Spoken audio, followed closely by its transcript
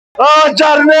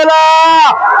جرنیله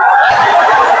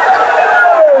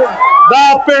دا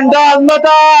پنډال نه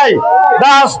دی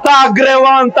دا ستا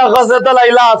ګریوان ته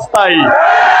غزیدلی لاس دی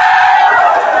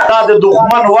دا د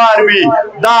دښمن وار وي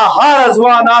دا هر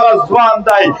ځوان هغه ځوان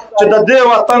دی چې د دې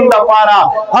وطن دپاره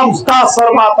هم ستا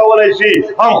سر ماتولی شي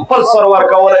هم خپل سر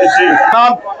ورکولی شي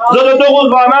زه د دغو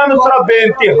ځوانانو سره بې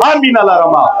انتها مینه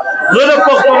لرم زه د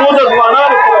پښتنو د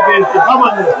ځوانانو سره بې انتها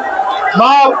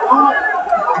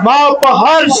ما په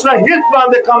هر شهید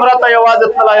باندې کمره ته یوازې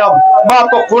تللی یم ما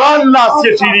په قرآن لاس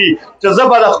چیټي چې زه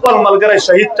به د خپل ملګری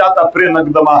شهید چاته پرې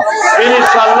نږدم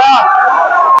انشاءالله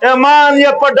ایمان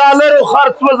یې په ډالرو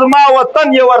خرڅ و زما وطن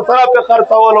یې ورسره پې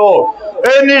خرڅولو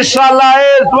انشاءالله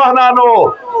ای ځوانانو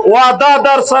وعده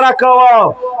در سره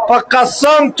کوم په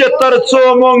قسم چې تر څو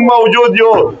موږ موجود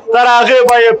یو تر هغې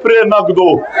به یې پرې نږدو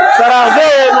تر هغې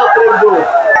یې نه پرېږدو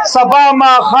سبا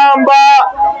ماښام به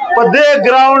په دې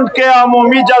ګراونډ کې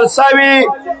عمومي جلسه وي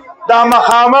دا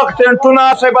مخامخ ټنټونه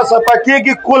چې به صفه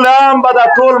کېږي کلام به دا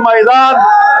ټول میدان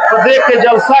په دې کې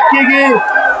جلسه کېږي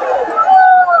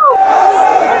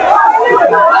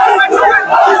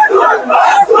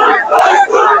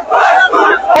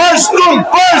پښتون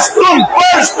پښتون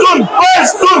پښتون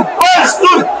پښتون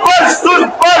پښتون پښتون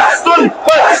پښتون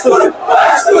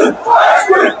پښتون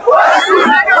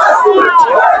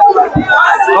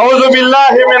اعوذ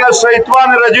بالله من الشیطان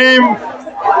الرجیم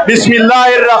بسم الله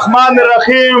الرحمن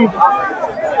الرحیم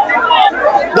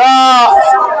دا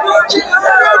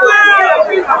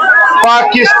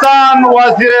پاکستان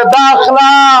وزیر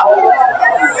داخله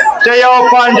چې یو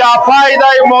پنجابی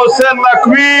دی محسن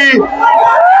نقوی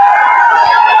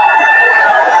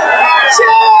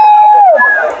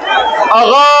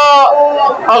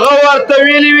هغه ورته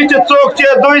ویلي وي چې څوک چې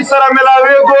دوی سره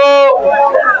ملاویږو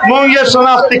مونږ یې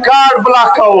شناختي کارت بلاک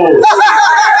کوو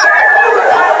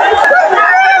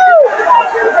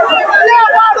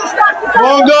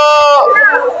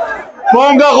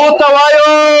مونږ هغو ته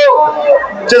وایو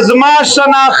چې زما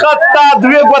شناخت ته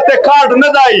دوې ګوتې کارت نه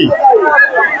دی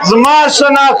زما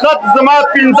شناخت زما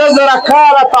 15,000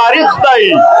 کاله تاریخ دی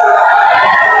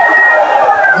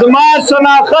زما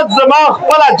شناخت زما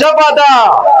خپله ژبه ده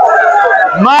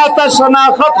ما ته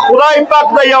شناخت خدای پاک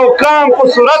د یو کام په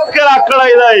صورت کې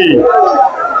راکړی دی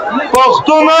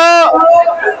پښتونه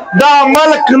دا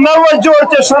ملک نه و جوړ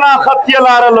چې شناخت یې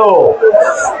لرلو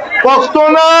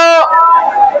پښتونه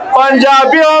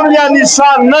پنجابي هم یا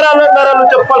نشان نه لرلو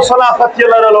چې خپل شناخت یې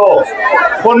لرلو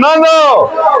خو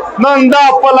نن دا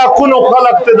په لکونو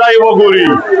خلک ته دی وګوري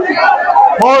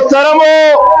محترمو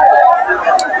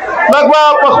لږ به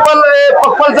په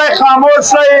خپل ځای خاموش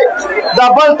شئ دا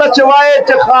بل ته چې وایې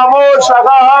چې خاموش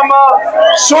هغه هم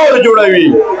شور جوړوي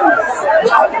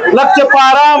لږ چې په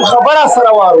ارام خبره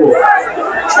سره وارو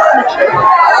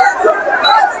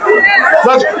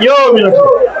یو منټ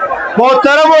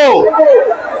محترمو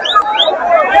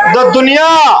د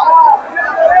دنیا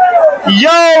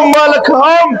یو ملک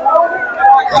هم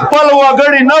خپل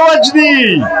وګړي نه وجني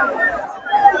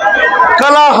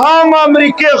کله هم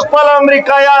امریکې خپل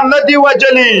امریکایان نه دي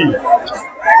وجلي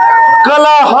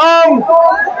کله هم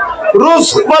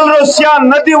روس خپل روسیان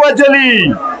نه دي وجلي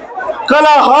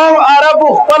کله هم عربو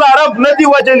خپل عرب نه دي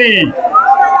وجلي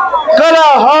کله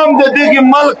هم د دغه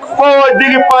ملک فوج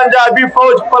دغه پنجابي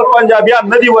فوج خپل پنجابیان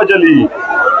نه دي وجلي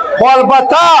خو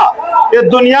البته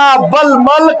دنیا بل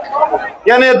ملک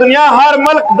یعنی دنیا هر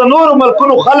ملک د نور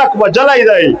ملکونو خلق وجلی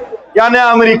دی یعنی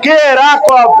امریکې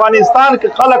عراق او افغانستان کې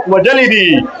خلق وجلی دي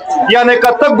یعنی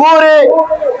کته ګوره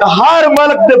هر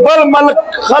ملک د بل ملک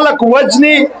خلق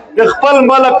وجني خپل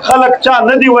ملک خلق چا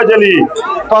نه دی وجلی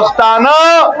پښتانه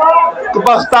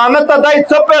ته دای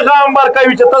څه پیغام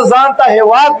ورکوي چې ته ځان ته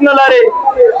هیواد نه لرې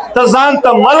ته ځان ته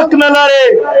ملک نه لرې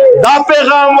دا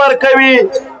پیغام ورکوي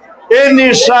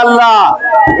انشاءالله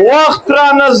وخت را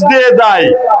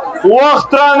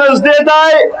نږدې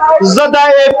دی زه د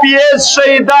APS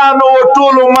شهیدانو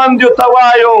ټولو مندیو ته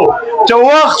وایو چې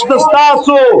وخت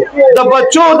ستاسو د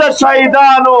بچو د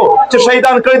شهیدانو چې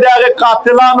شهیدان کړي د هغې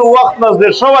قاتلانو وخت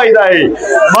نږدې شوی دی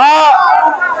ما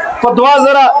په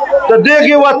 2000 د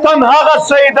دغې وطن هغه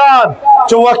شهیدان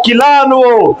چې وکیلان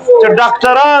وو چې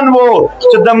ډاکټران وو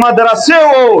چې د مدرسې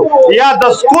وو یا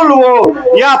د سکول وو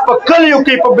یا په کلیو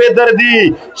کې په بېدردي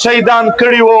شهیدان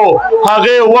کړي وو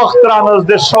هغې وخت را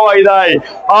نږدې شوی دی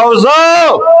او زه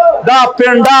دا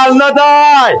پنډال نه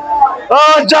دی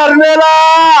جرنیله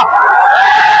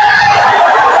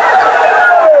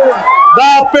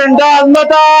دا پنډال نه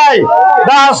دی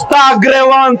دا ستا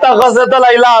ګریوان ته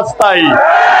غزیدلی لاس دی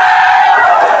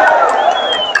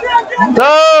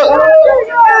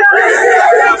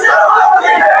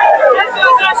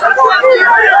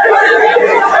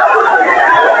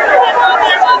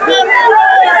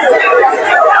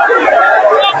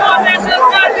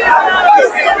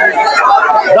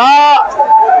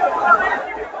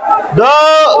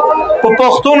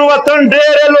پښتون وطن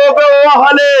ډېرې لوبې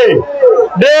ووهلې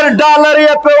ډېر ډالر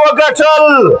یې پې وګټل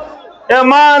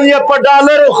ایمان یې په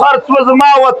ډالرو خرڅ و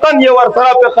زما وطن یې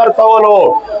ورسره پې خرڅولو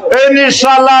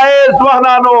انشاءالله ای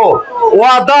ځوانانو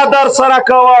وعده در سره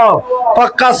کوه په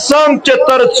قسم چې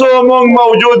تر څو موږ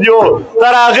موجود یو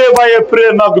تر هغې به یې پرې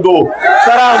نږدو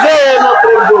تر هغې یې نه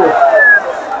پرېږدو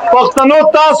پښتنو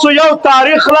تاسو یو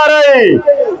تاریخ لرئ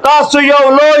تاسو یو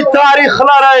لوی تاریخ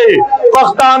لرئ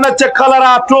پښتانه چې کله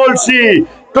راټول شي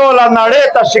ټوله نړۍ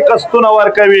ته شکستونه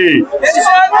ورکوي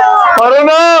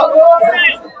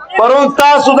پرون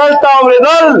تاسو دلته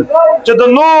اورېدل چې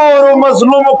د نورو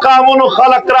مظلومو قامونو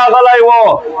خلک راغلی و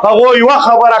هغوی یوه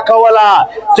خبره کوله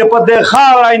چې په دې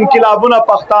خاوره انقلابونه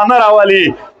پښتانه راولي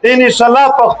انشاءالله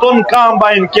پښتون قام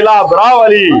به انقلاب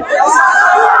راولي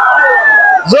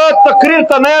زه تقریر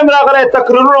ته نه یم راغلی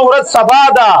تقریرونه ورځ سبا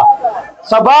ده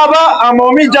سبا به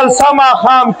عمومي جلسه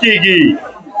ماښام کیږي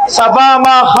سبا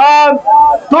ماښام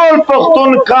ټول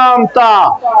پښتون قام ته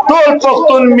ټول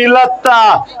پښتون ملت ته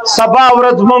سبا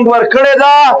ورځ موږ ورکړې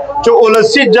ده چې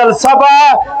ولسي جلسه به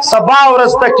سبا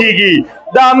ورځ ته کیږي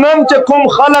دا نن چې کوم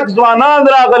خلک ځوانان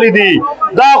راغلي دي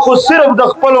دا خو صرف د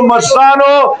خپلو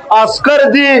مشرانو عسکر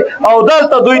دي او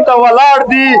دلته دوی ته ولاړ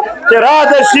دي چې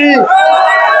راده شي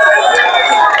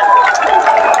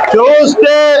چې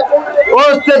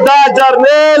اوس ته دا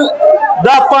جرنیل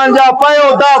دا پنجابی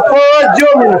او دا فوج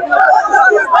جو منت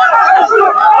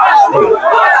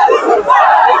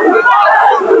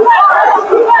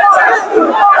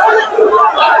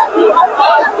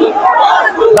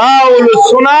دا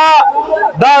ولسونه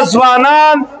دا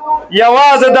ځوانان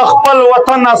یوازې د خپل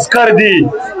وطن عسکر دي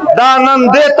دا نن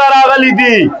دې ته راغلي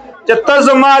دي چې ته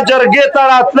زما جرګې ته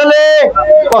راتللې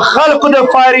په خلکو د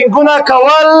فایرینګونه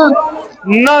کول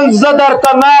نن زه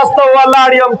درته ناسته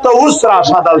ولاړ یم ته اوس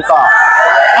راشه دلته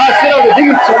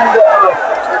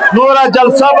نوره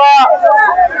جلسه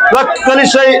به کلی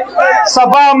شئ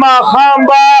سبا ماښام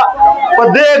به په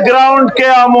دې ګراونډ کې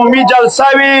عمومي جلسه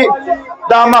وي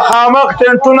دا مخامخ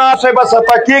ټینټونه شی به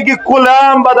صفه کېږي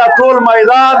کلام به دا ټول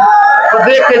میدان په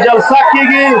دې کې جلسه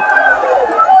کېږي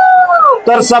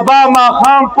تر سبا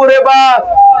ماښام پورې به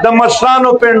د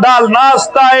مشرانو پنډال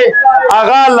ناست دی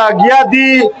هغه لګیا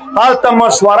دي هلته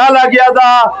مشوره لګیا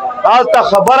ده هلته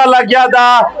خبره لګیا ده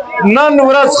نن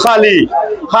ورځ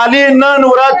خالي نن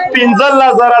ورځ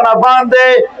 15,000 نه باندې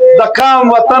د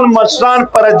کام وطن مشران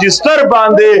په رجسټر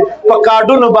باندې په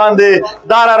کارډونو باندې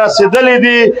دا را رسېدلي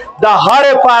دي د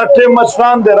هرې پارټۍ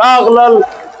مشران د راغلل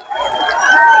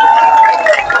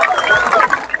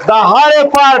د هرې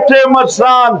پارټۍ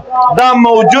مشران دا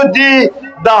موجود دي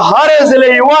د هرې ضلع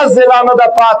یوه ضلع نه ده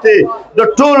پاتې د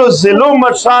ټولو ضلعو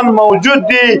مشران موجود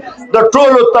دي د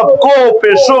ټولو طبقو او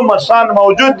پیشو مشران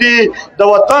موجود دي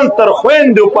د وطن تر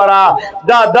خویندو پره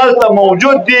دا دلته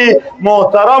موجود دي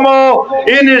محترمو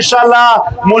انشاءالله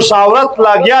مشاورت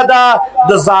لګیا ده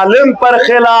د ظالم پر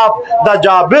خلاف د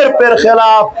جابر پر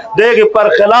خلاف د هغې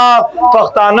پر خلاف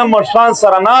پښتانه مشران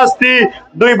سره ناست دي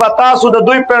دوی به تاسو د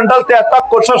دوی پنډل ته تک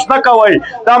کوشش نه کوئ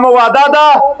دا مو وعده ده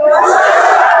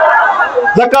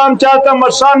ځکه هم چاته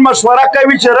مشران مشوره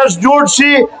کوي چې رش جوړ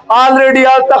شي آلریډي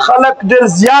هلته خلک ډېر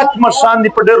زیات مشران دي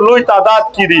په ډېر لوی تعداد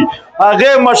کې دي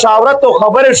هغې مشاورت او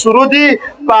خبرې شروع دي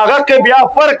په هغه کې بیا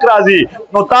فرق راځي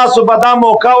نو تاسو به دا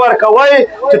موقع ورکوئ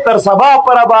چې تر سبا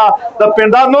پره به د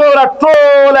پنډال نوره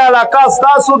ټوله علاقه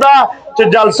ستاسو ده چې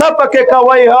جلسه پکې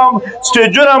کوئ هم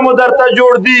سټیجونه مو درته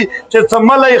جوړ دي چې څه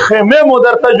ملی خیمې مو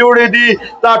درته جوړې دي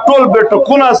دا ټول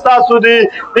بیټکونه ستاسو دي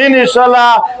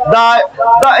انشاءالله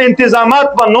دا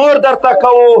انتظامات به نور درته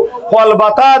کوو خو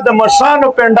البته د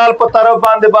مشرانو پنډال په طرف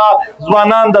باندې به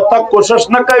ځوانان د تګ کوشش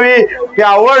نه کوي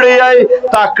پیاوړي یئ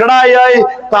تکړه یئ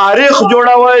تاریخ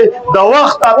جوړوئ د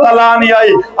وخت اتلان یئ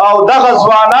او دغه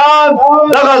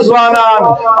ځوانان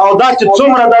او دا چې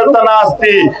څومره دلته ناست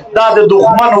دي دا د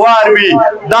دښمن وار وي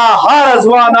دا هر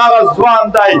ځوان هغه ځوان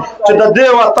دی چې د دې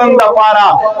وطن دپاره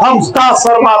هم ستا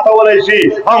سر ماتولی شي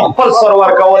هم خپل سر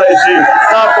ورکولی شي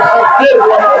دا په ډېر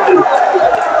ځوانان دي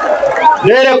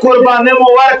ډېرې قربانۍ مو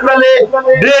ورکړلې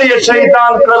ډېر یې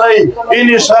شهیدان کړلی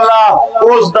انشاءالله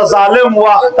اوس د ظالم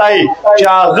وخت دی چې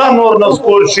هغه نور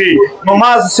نسکور شي نو ما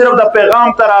صرف د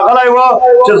پیغام ته راغلی و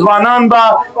چې ځوانان به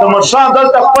د مشران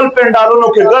دلته خپل پنډالونو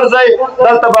کې ګرځئ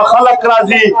دلته به خلک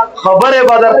راځي خبرې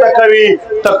به درته کوي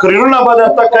تقریرونه به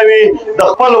درته کوي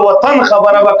د خپل وطن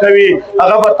خبره به کوي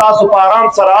هغه به تاسو په آرام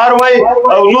سره اروئ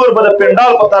او نور به د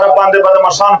پنډال په طرف باندې به د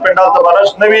مشرانو پنډال ته به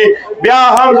رش نه وي بیا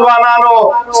هم ځوانانو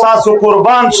ستاسو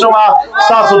قربان شما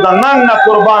ستاسو د ننګ نه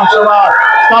قربان شما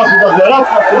ستاسو د غیرت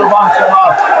نه قربان شما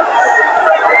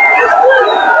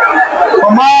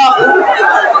ما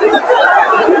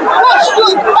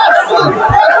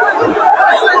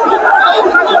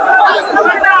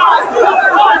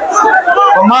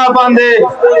ما باندې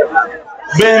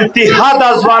بے انتها دا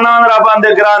ځوانان را باندې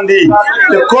ګران دي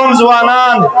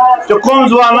چې کوم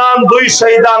ځوانان دوی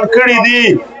شهیدان کړي دي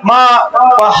ما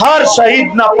په هر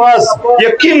شهید نه پس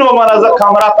یقین ومنه زه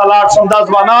کمره ته لاړ شم دا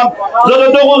ځوانان زه د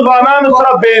دغو ځوانانو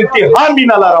سره بې انتها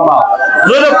مینه لرم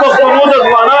زه د پښتنو د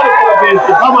ځوانانو سره بې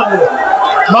انتها منم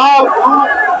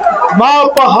ما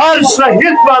په هر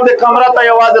شهید باندې کمره ته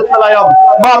یوازې تللی یم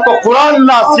ما په قرآن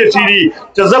لاس چټي دي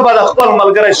چې زه به د خپل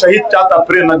ملګری شهید چاته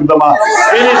پرې نږدم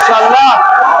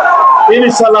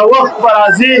انشاءالله وخت به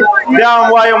راځي بیا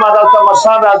هم وایم دلته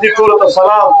مشران راځي ټولو ته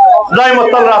سلام خدای مو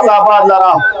تل راته آباد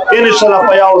لره انشاءالله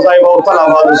په یو ځای به ورتل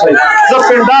آباد اوسئ زه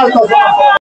پنډال ته ځم